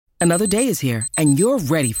Another day is here, and you're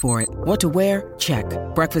ready for it. What to wear? Check.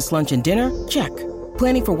 Breakfast, lunch, and dinner? Check.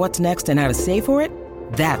 Planning for what's next and how to save for it?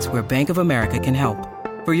 That's where Bank of America can help.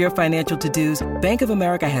 For your financial to-dos, Bank of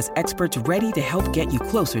America has experts ready to help get you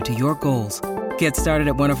closer to your goals. Get started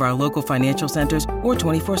at one of our local financial centers or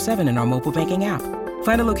 24/7 in our mobile banking app.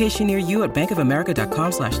 Find a location near you at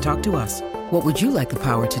bankofamerica.com/talktous. What would you like the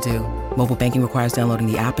power to do? Mobile banking requires downloading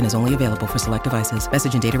the app and is only available for select devices.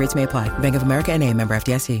 Message and data rates may apply. Bank of America N.A., member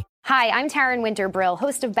FDIC. Hi, I'm Taryn Winter-Brill,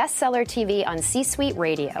 host of Bestseller TV on C-Suite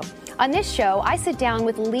Radio. On this show, I sit down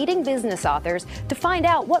with leading business authors to find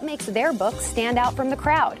out what makes their books stand out from the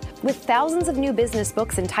crowd. With thousands of new business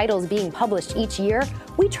books and titles being published each year,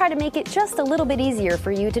 we try to make it just a little bit easier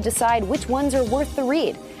for you to decide which ones are worth the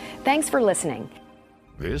read. Thanks for listening.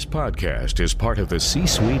 This podcast is part of the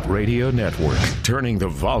C-Suite Radio Network, turning the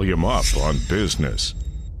volume up on business.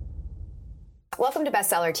 Welcome to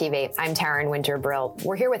Bestseller TV. I'm Taryn Winter-Brill.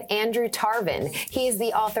 We're here with Andrew Tarvin. He is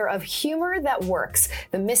the author of Humor That Works,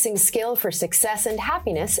 the missing skill for success and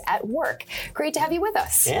happiness at work. Great to have you with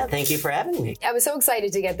us. Yeah, thank you for having me. I was so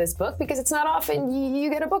excited to get this book because it's not often you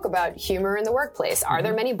get a book about humor in the workplace. Are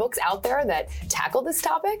there many books out there that tackle this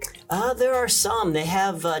topic? There are some. They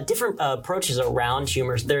have different approaches around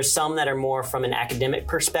humor. There's some that are more from an academic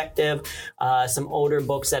perspective, some older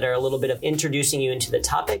books that are a little bit of introducing you into the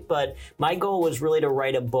topic, but my goal was really to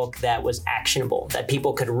write a book that was actionable, that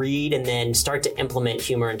people could read and then start to implement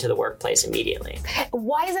humor into the workplace immediately.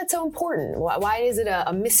 Why is that so important? Why is it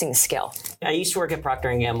a missing skill? I used to work at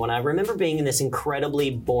Procter & Gamble, and I remember being in this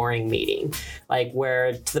incredibly boring meeting, like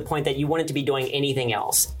where to the point that you wanted to be doing anything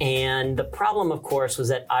else. And the problem, of course, was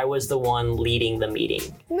that I was the one leading the meeting.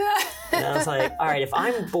 And I was like, all right, if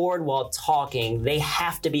I'm bored while talking, they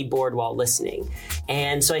have to be bored while listening.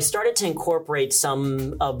 And so I started to incorporate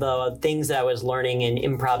some of the things that I was learning in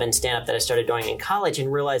improv and stand-up that I started doing in college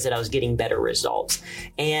and realized that I was getting better results.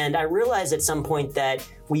 And I realized at some point that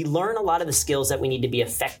we learn a lot of the skills that we need to be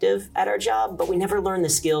effective at our job, but we never learn the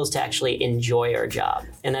skills to actually enjoy our job.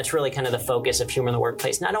 And that's really kind of the focus of humor in the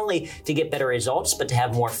workplace, not only to get better results, but to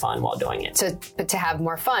have more fun while doing it. But to have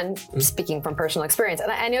more fun, speaking from personal experience.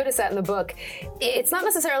 And I noticed that in the book, it's not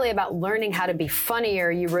necessarily about learning how to be funnier,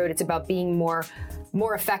 you wrote, it's about being more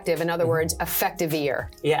effective. In other words, effective-ier.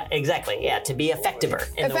 Yeah, exactly. Yeah, to be effectiver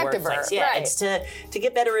in the workplace. Yeah, right. It's to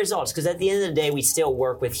get better results, because at the end of the day, we still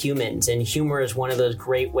work with humans, and humor is one of those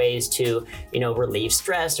great ways to, relieve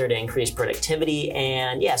stress or to increase productivity.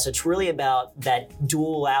 And yeah, so it's really about that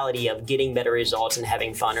duality of getting better results and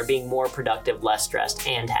having fun, or being more productive, less stressed,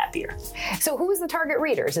 and happier. So who is the target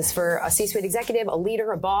reader? Is this for a C-suite executive, a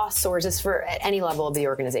leader, a boss, or is this for at any level of the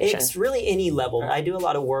organization? It's really any level. I do a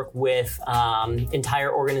lot of work with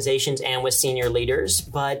entire organizations and with senior leaders,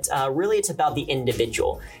 but really it's about the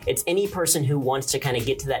individual. It's any person who wants to kind of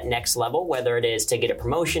get to that next level, whether it is to get a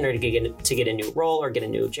promotion or to get a new role or get a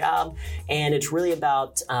new job. And it's really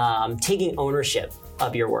about taking ownership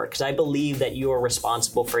of your work, because I believe that you are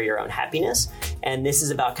responsible for your own happiness. And this is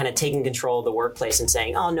about kind of taking control of the workplace and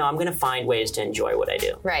saying, oh no, I'm going to find ways to enjoy what I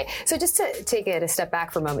do. Right. So just to take it a step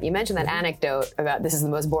back for a moment, you mentioned that anecdote about this is the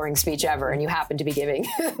most boring speech ever, and you happen to be giving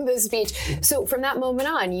the speech. So from that moment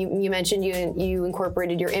on, you mentioned you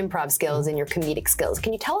incorporated your improv skills and your comedic skills.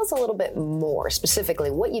 Can you tell us a little bit more specifically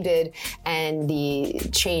what you did and the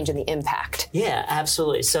change and the impact? Yeah,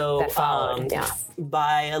 absolutely. So that followed,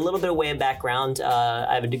 by a little bit of way of background,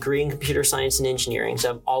 I have a degree in computer science and engineering,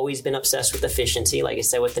 so I've always been obsessed with efficiency, like I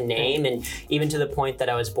said, with the name, and even to the point that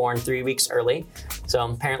I was born 3 weeks early. So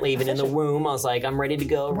apparently even in the womb, I was like, I'm ready to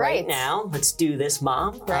go right now. Let's do this,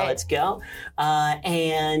 Mom. Let's go.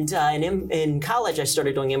 And in college, I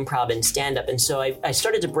started doing improv and stand-up, and so I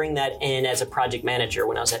started to bring that in as a project manager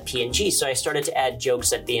when I was at P&G. So I started to add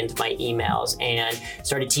jokes at the end of my emails and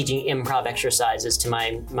started teaching improv exercises to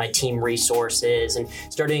my team resources, and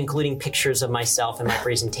started including pictures of myself in my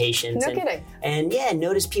presentations. No kidding. And yeah,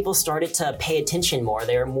 noticed people started to pay attention more.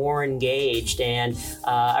 They were more engaged. And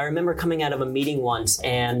I remember coming out of a meeting once,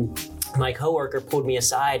 and my coworker pulled me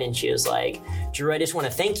aside and she was like, Drew, I just want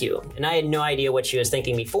to thank you. And I had no idea what she was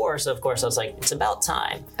thanking me for. So of course I was like, it's about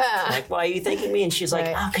time. I'm like, why are you thanking me? And she's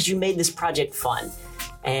like, because you made this project fun.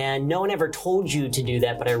 And no one ever told you to do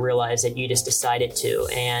that, but I realized that you just decided to.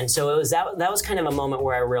 And so it was that was kind of a moment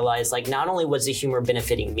where I realized, like, not only was the humor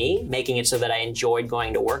benefiting me, making it so that I enjoyed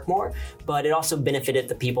going to work more, but it also benefited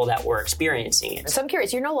the people that were experiencing it. So I'm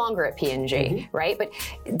curious, you're no longer at P&G, right? But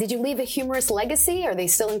did you leave a humorous legacy? Are they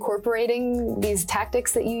still incorporating these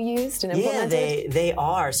tactics that you used and implemented? Yeah, they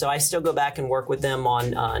are. So I still go back and work with them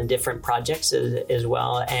on different projects, as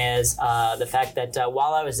well as the fact that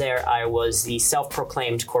while I was there, I was the self-proclaimed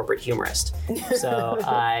self-proclaimed corporate humorist. So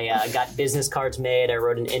I got business cards made. I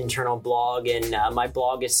wrote an internal blog, and my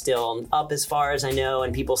blog is still up as far as I know,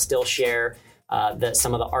 and people still share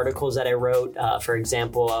some of the articles that I wrote. For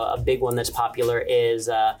example, a big one that's popular is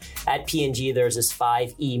at P&G, there's this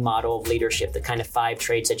 5E model of leadership, the kind of 5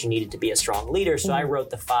 traits that you needed to be a strong leader. So I wrote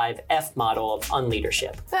the 5F model of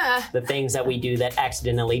unleadership, the things that we do that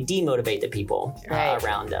accidentally demotivate the people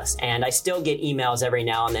around us. And I still get emails every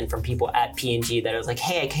now and then from people at P&G that are like,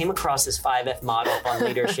 hey, I came across this 5F model of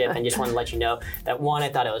unleadership and just wanted to let you know that 1, I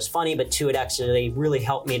thought it was funny, but 2, it actually really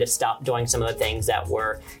helped me to stop doing some of the things that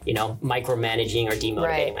were, micromanaging or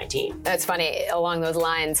demotivating my team. That's funny. Along those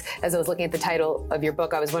lines, as I was looking at the title of your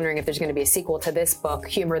book, I was wondering if there's going to be a sequel to this book,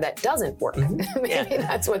 Humor That Doesn't Work. Maybe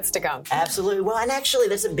that's what's to come. Absolutely. Well, and actually,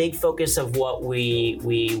 that's a big focus of what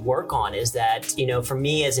we work on is that, for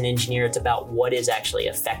me as an engineer, it's about what is actually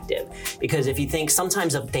effective. Because if you think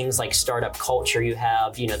sometimes of things like startup culture, you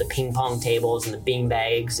have, the ping pong tables and the bean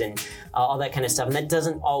bags and all that kind of stuff. And that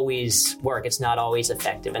doesn't always work. It's not always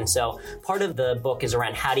effective. And so part of the book is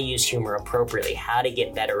around how to use humor appropriately, how to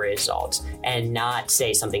get better results and not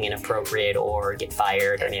say something inappropriate or get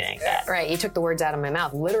fired or anything like that. Right. You took the words out of my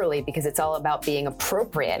mouth, literally, because it's all about being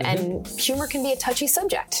appropriate. And humor can be a touchy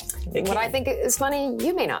subject. What I think is funny,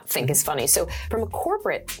 you may not think is funny. So from a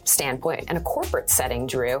corporate standpoint and a corporate setting,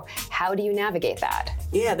 Drew, how do you navigate that?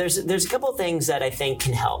 Yeah, there's a couple of things that I think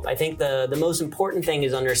can help. I think the most important thing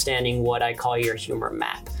is understanding what I call your humor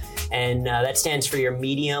map. And that stands for your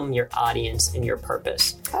medium, your audience, and your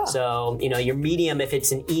purpose. Oh. So, your medium, if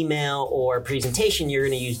it's an email or a presentation, you're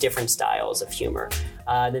going to use different styles of humor.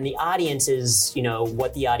 Then the audience is,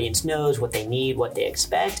 what the audience knows, what they need, what they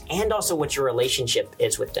expect, and also what your relationship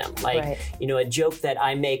is with them. Like, a joke that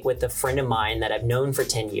I make with a friend of mine that I've known for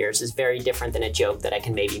 10 years is very different than a joke that I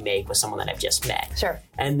can maybe make with someone that I've just met. Sure.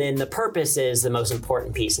 And then the purpose is the most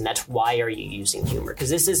important piece, and that's why are you using humor? Because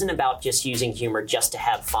this isn't about just using humor just to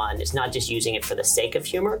have fun. It's not just using it for the sake of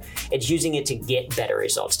humor. It's using it to get better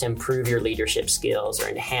results, to improve your leadership skills or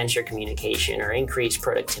enhance your communication or increase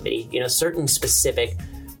productivity, certain specific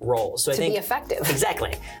roles. So to be effective.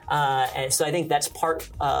 Exactly. And so I think that's part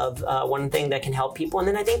of one thing that can help people. And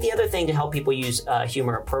then I think the other thing to help people use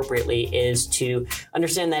humor appropriately is to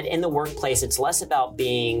understand that in the workplace, it's less about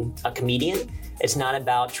being a comedian. It's not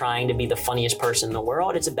about trying to be the funniest person in the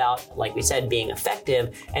world. It's about, like we said, being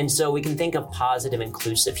effective. And so we can think of positive,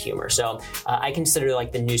 inclusive humor. So I consider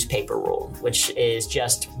like the newspaper rule, which is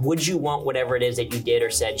just, would you want whatever it is that you did or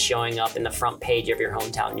said showing up in the front page of your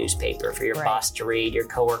hometown newspaper for your boss to read, your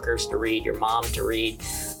coworkers to read, your mom to read?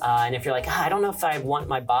 And if you're like, I don't know if I want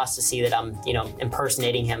my boss to see that I'm,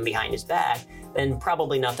 impersonating him behind his back, then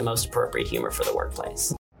probably not the most appropriate humor for the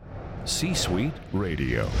workplace. C-Suite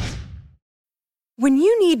Radio. When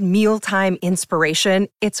you need mealtime inspiration,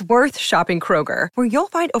 it's worth shopping Kroger, where you'll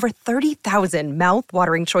find over 30,000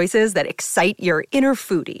 mouth-watering choices that excite your inner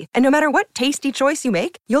foodie. And no matter what tasty choice you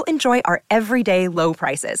make, you'll enjoy our everyday low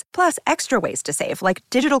prices, plus extra ways to save, like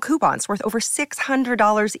digital coupons worth over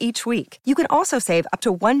 $600 each week. You can also save up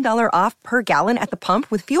to $1 off per gallon at the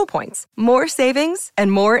pump with fuel points. More savings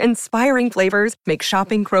and more inspiring flavors make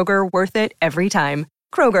shopping Kroger worth it every time.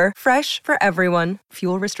 Kroger, fresh for everyone.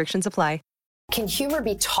 Fuel restrictions apply. Can humor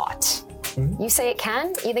be taught? You say it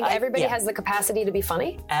can? You think everybody has the capacity to be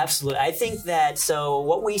funny? Absolutely. I think that, so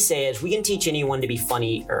what we say is we can teach anyone to be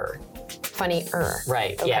funnier. Funnier.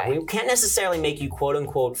 Right. Okay. Yeah. We can't necessarily make you quote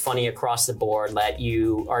unquote funny across the board that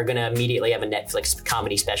you are going to immediately have a Netflix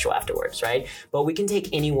comedy special afterwards, right? But we can take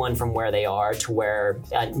anyone from where they are to where,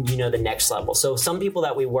 the next level. So some people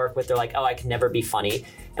that we work with, they're like, I can never be funny.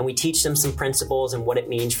 And we teach them some principles and what it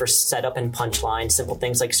means for setup and punchline, simple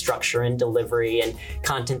things like structure and delivery and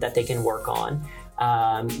content that they can work on.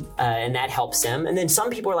 And that helps them. And then some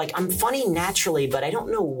people are like, I'm funny naturally, but I don't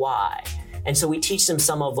know why. And so we teach them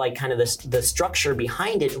some of like kind of the structure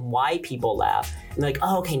behind it and why people laugh. And like,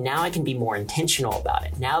 okay, now I can be more intentional about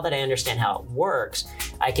it. Now that I understand how it works,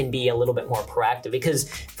 I can be a little bit more proactive. Because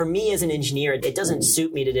for me as an engineer, it doesn't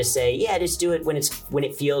suit me to just say, just do it when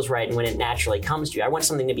it feels right and when it naturally comes to you. I want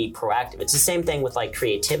something to be proactive. It's the same thing with like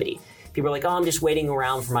creativity. People are like, I'm just waiting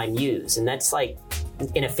around for my muse. And that's like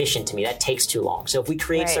inefficient to me. That takes too long. So if we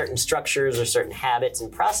create certain structures or certain habits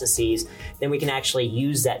and processes, then we can actually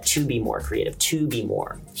use that to be more creative, to be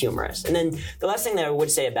more humorous. And then the last thing that I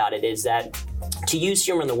would say about it is that to use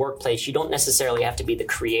humor in the workplace, you don't necessarily have to be the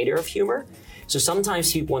creator of humor. So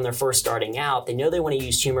sometimes people, when they're first starting out, they know they want to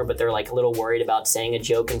use humor, but they're like a little worried about saying a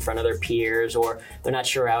joke in front of their peers, or they're not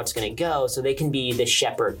sure how it's going to go. So they can be the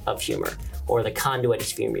shepherd of humor, or the conduit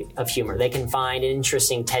of humor. They can find an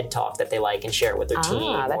interesting TED Talk that they like and share it with their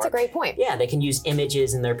team. That's a great point. Yeah, they can use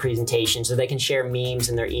images in their presentation, so they can share memes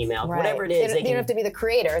in their email. Right. Whatever it is. They don't have to be the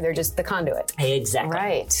creator, they're just the conduit. Exactly.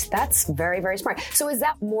 Right. That's very, very smart. So is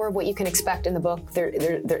that more of what you can expect in the book?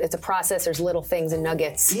 It's a process, there's little things and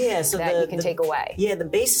nuggets that you can take away. Yeah, the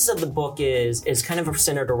basis of the book is kind of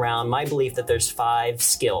centered around my belief that there's 5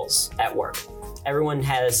 skills at work. Everyone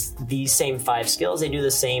has these same 5 skills. They do the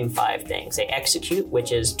same 5 things. They execute,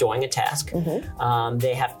 which is doing a task.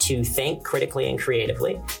 They have to think critically and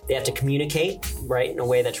creatively. They have to communicate, right, in a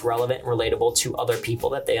way that's relevant and relatable to other people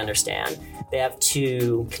that they understand. They have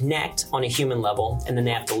to connect on a human level, and then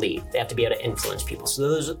they have to lead. They have to be able to influence people.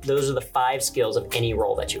 So those are the 5 skills of any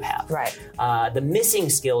role that you have. Right. The missing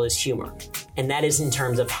skill is humor, and that is in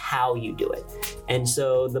terms of how you do it. And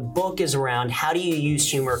so the book is around how do you use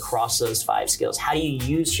humor across those 5 skills? How do you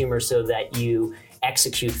use humor so that you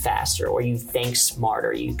execute faster, or you think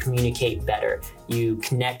smarter, you communicate better, you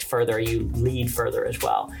connect further, you lead further as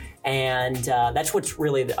well? And that's what's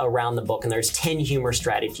really around the book. And there's 10 humor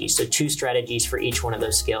strategies. So 2 strategies for each one of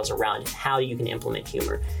those skills around how you can implement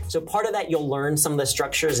humor. So part of that, you'll learn some of the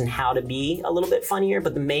structures and how to be a little bit funnier,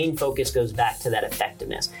 but the main focus goes back to that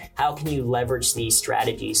effectiveness. How can you leverage these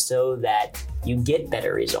strategies so that you get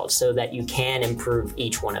better results, so that you can improve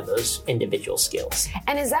each one of those individual skills?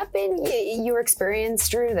 And has that been your experience,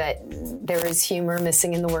 Drew, that there is humor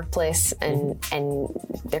missing in the workplace and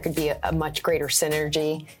there could be a much greater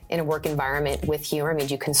synergy in a work environment with humor? I mean,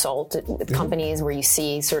 do you consult with companies where you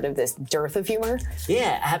see sort of this dearth of humor?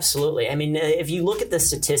 Yeah, absolutely. I mean, if you look at the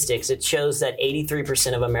statistics, it shows that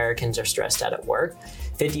 83% of Americans are stressed out at work,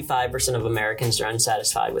 55% of Americans are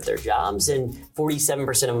unsatisfied with their jobs, and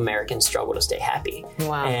 47% of Americans struggle to stay happy.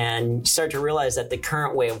 Wow. And you start to realize that the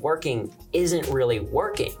current way of working isn't really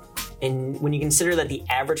working. And when you consider that the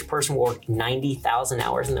average person will work 90,000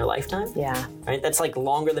 hours in their lifetime, right? That's like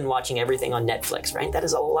longer than watching everything on Netflix, right? That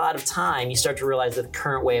is a lot of time. You start to realize that the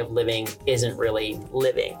current way of living isn't really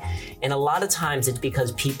living. And a lot of times it's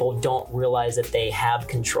because people don't realize that they have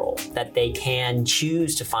control, that they can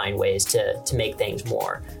choose to find ways to make things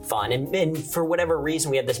more fun. And for whatever reason,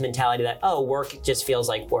 we have this mentality that, oh, work just feels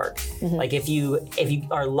like work. Like if you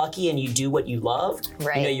are lucky and you do what you love,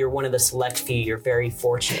 right, you know, you're one of the select few, you're very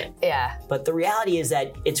fortunate. Yeah. But the reality is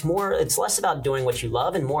that it's less about doing what you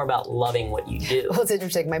love and more about loving what you do. Well, it's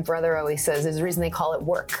interesting. My brother always says there's a reason they call it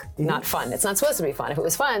work, not fun. It's not supposed to be fun. If it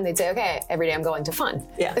was fun, they'd say, okay, every day I'm going to fun.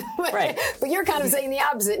 Yeah, right. But you're kind of saying the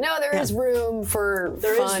opposite. No, there is room for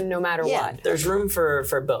fun no matter what. There's room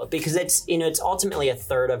for both, because it's ultimately a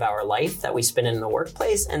third of our life that we spend in the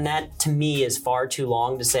workplace. And that to me is far too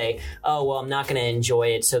long to say, oh, well, I'm not going to enjoy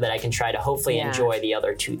it so that I can try to hopefully enjoy the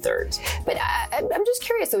other 2/3. But I'm just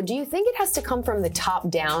curious though, do you think it has to come from the top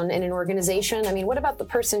down in an organization? I mean, what about the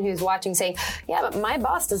person who's watching saying, yeah, but my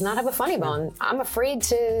boss does not have a funny bone. I'm afraid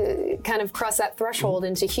to kind of cross that threshold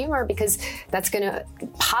into humor because that's going to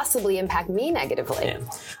possibly impact me negatively. Yeah.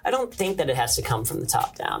 I don't think that it has to come from the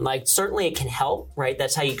top down. Like, certainly it can help, right?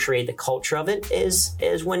 That's how you create the culture of it, is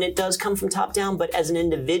when it does come from top down. But as an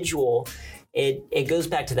individual, it goes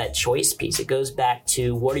back to that choice piece. It goes back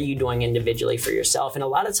to what are you doing individually for yourself? And a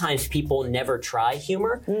lot of times people never try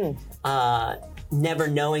humor, never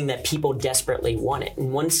knowing that people desperately want it.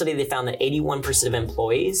 In one study, they found that 81% of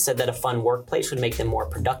employees said that a fun workplace would make them more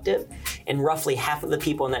productive. And roughly half of the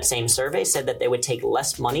people in that same survey said that they would take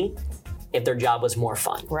less money if their job was more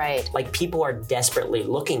fun. Right. Like, people are desperately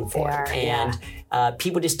looking for it. And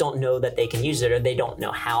people just don't know that they can use it, or they don't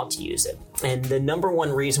know how to use it. And the number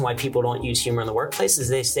one reason why people don't use humor in the workplace is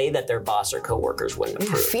they say that their boss or coworkers wouldn't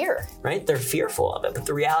approve. Fear. Right? They're fearful of it. But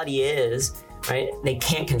the reality is, right, they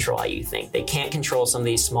can't control how you think. They can't control some of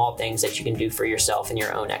these small things that you can do for yourself in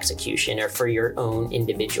your own execution or for your own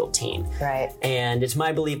individual team. Right. And it's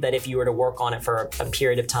my belief that if you were to work on it for a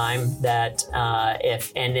period of time, that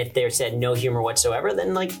if they said no humor whatsoever,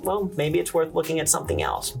 then maybe it's worth looking at something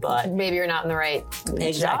else. But maybe you're not in the right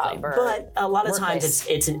job. But a lot of times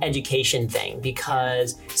it's an education thing,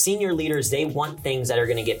 because senior leaders, they want things that are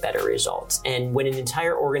going to get better results. And when an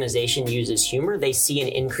entire organization uses humor, they see an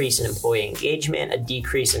increase in employee engagement, a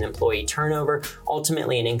decrease in employee turnover,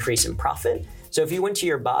 ultimately an increase in profit. So if you went to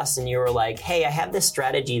your boss and you were like, hey, I have this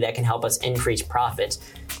strategy that can help us increase profits,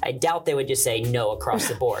 I doubt they would just say no across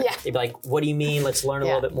the board. Yeah. They'd be like, what do you mean? Let's learn a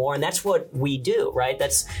little bit more. And that's what we do, right?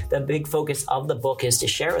 That's the big focus of the book, is to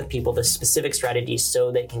share with people the specific strategies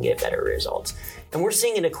so they can get better results. And we're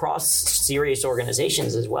seeing it across serious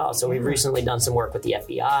organizations as well. So we've recently done some work with the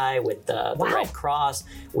FBI, with the Red Cross,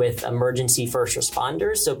 with emergency first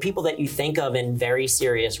responders. So people that you think of in very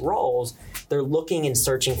serious roles, they're looking and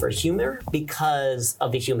searching for humor because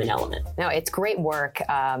of the human element. No, it's great work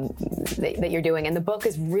that you're doing. And the book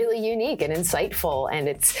is really unique and insightful. And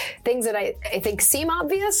it's things that I think seem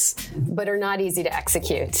obvious, but are not easy to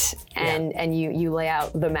execute. And you lay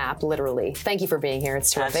out the map literally. Thank you for being here.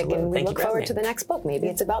 It's terrific. Absolutely. And we look forward to the next book. Maybe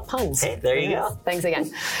it's about puns. Hey, there you go. Thanks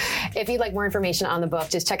again. If you'd like more information on the book,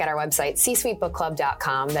 just check out our website,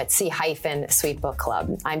 csweetbookclub.com. That's C-Sweet Book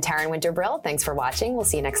Club. I'm Taryn Winter-Brill. Thanks for watching. We'll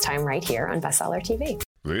see you next time right here on Bestseller TV.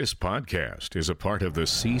 This podcast is a part of the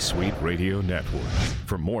C-Suite Radio Network.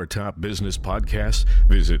 For more top business podcasts,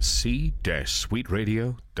 visit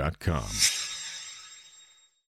c-suiteradio.com.